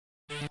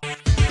Hello,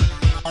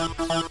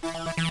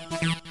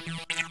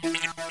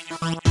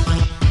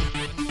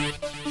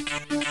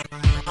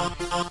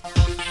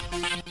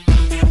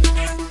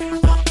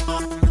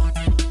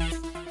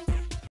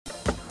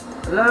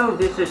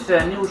 this is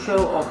a new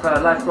show of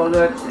Live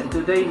POLAREX, and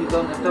today we're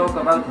going to talk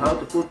about how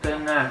to put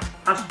an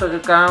ASTRO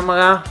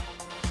camera,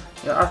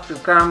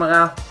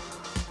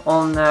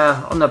 on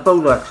a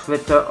POLAREX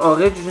with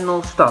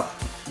original stuff.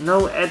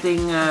 No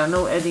adding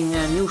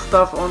new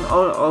stuff on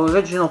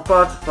original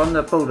parts from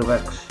the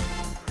POLAREX.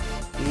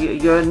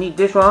 You need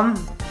this one,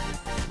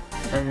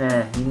 and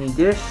you need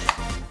this,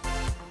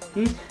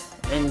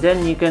 and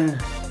then you can.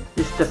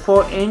 This is the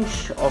 4"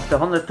 of the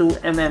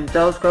 102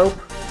 telescope.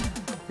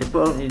 The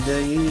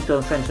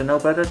Unitron fans know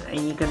about it,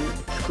 and you can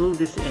screw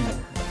this in.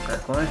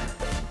 Kijk hoor.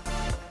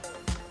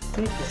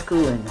 See the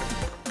screw in.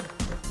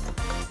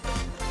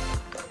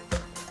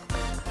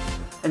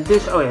 And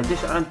this, oh yeah,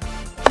 this I've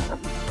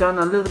done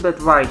a little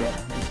bit wider.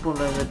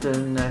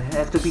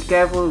 Have to be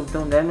careful,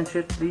 don't damage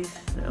it, please.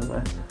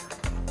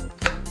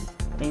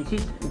 And you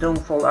see, don't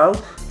fall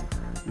out.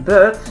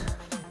 But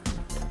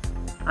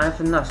I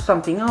have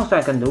something else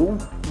I can do,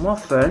 more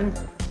fun.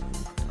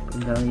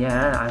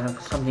 Yeah, I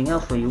have something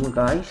else for you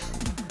guys,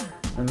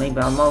 and maybe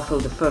I'm also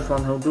the first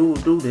one who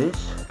do this.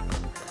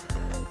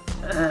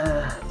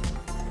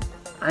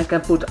 I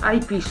can put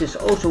eyepieces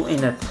also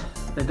in it,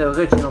 with the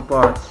original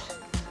parts.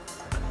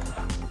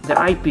 The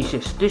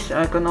eyepieces, this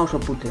I can also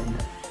put in.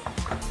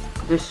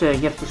 This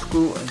you have to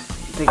screw,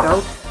 take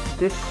out.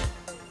 This,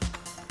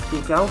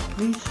 take out,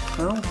 please.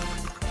 So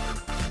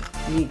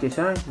you need this,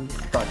 huh? This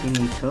part you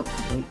need, so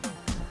wait.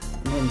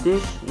 And then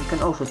this you can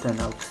also turn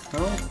out.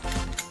 So.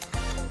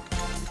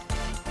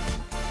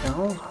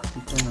 So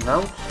you turn it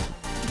out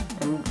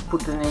and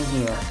put it in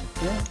here,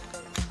 yeah?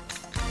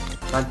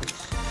 Like this.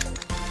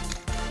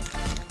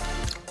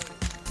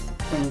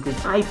 And the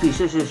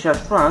eyepieces is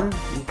just fun.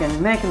 You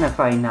can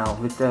magnify now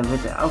with the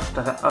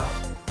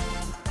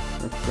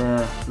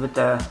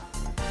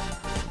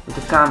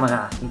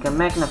camera. You can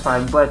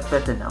magnify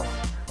better now.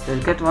 So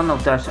you get one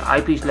of those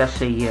eyepieces, let's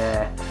say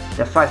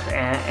the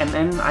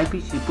 5mm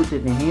eyepiece. You put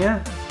it in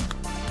here.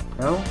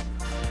 So,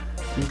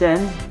 and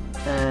then.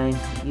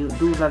 You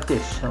do like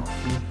this, so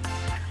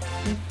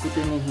you put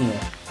it in here,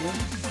 yeah?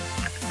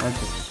 Like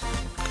this.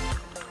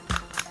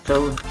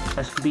 So it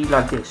has to be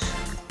like this,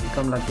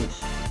 become like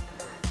this.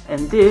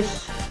 And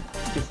this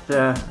is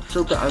the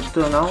filter I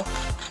turn off.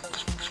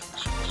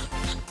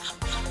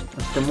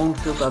 That's the moon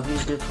filter, I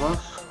believe this was,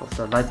 of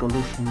the light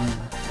pollution,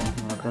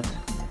 something like that.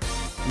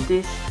 And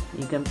this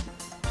you can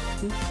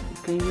see,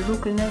 can you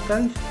look in there,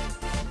 guys?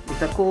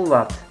 It's a cool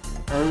what?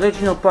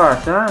 Original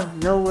parts, huh?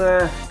 No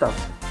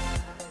stuff.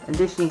 And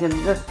this you can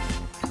just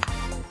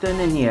turn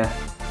in here,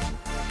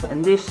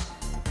 and this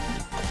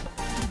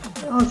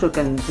also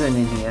can turn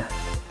in here.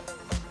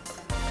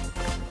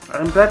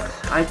 But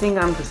I think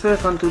I'm the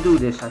first one to do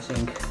this. I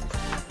think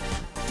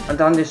I've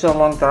done this a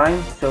long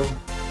time, so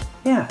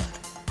yeah,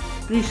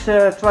 please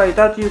try it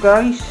out, you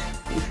guys,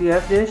 if you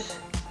have this,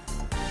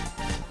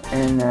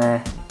 and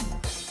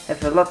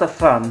have a lot of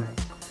fun.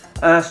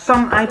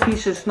 Some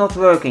eyepieces not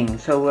working,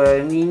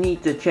 so we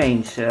need to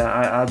change,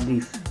 I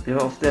believe,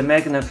 of the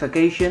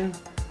magnification.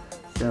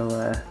 So,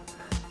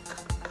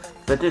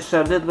 but it's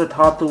a little bit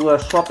hard to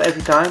swap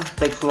every time.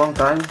 Takes a long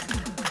time.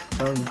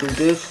 So you do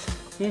this.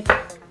 You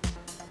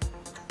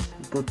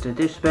put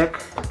this back,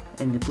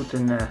 and you put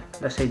an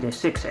let's say the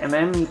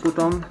 6mm you put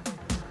on,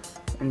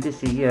 and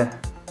this here,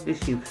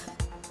 this you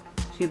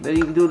see, but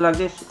you do like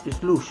this.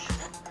 It's loose.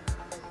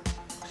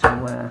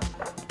 So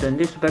turn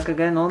this back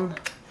again on.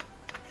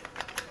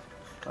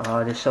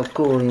 Oh, this is so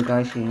cool, you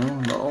guys. You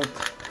know,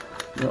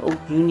 the old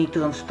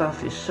Unitron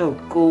stuff is so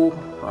cool.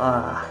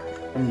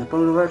 And the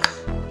POLAREX,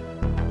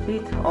 see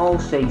it, all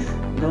safe.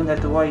 You don't have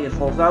to worry it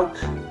falls out.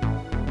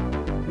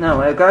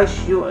 Now, guys,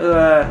 you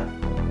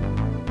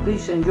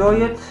please enjoy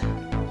it,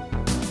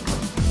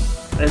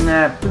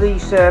 and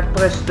please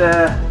press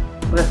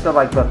the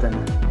like button.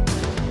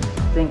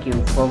 Thank you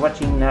for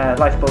watching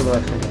Live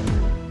POLAREX again.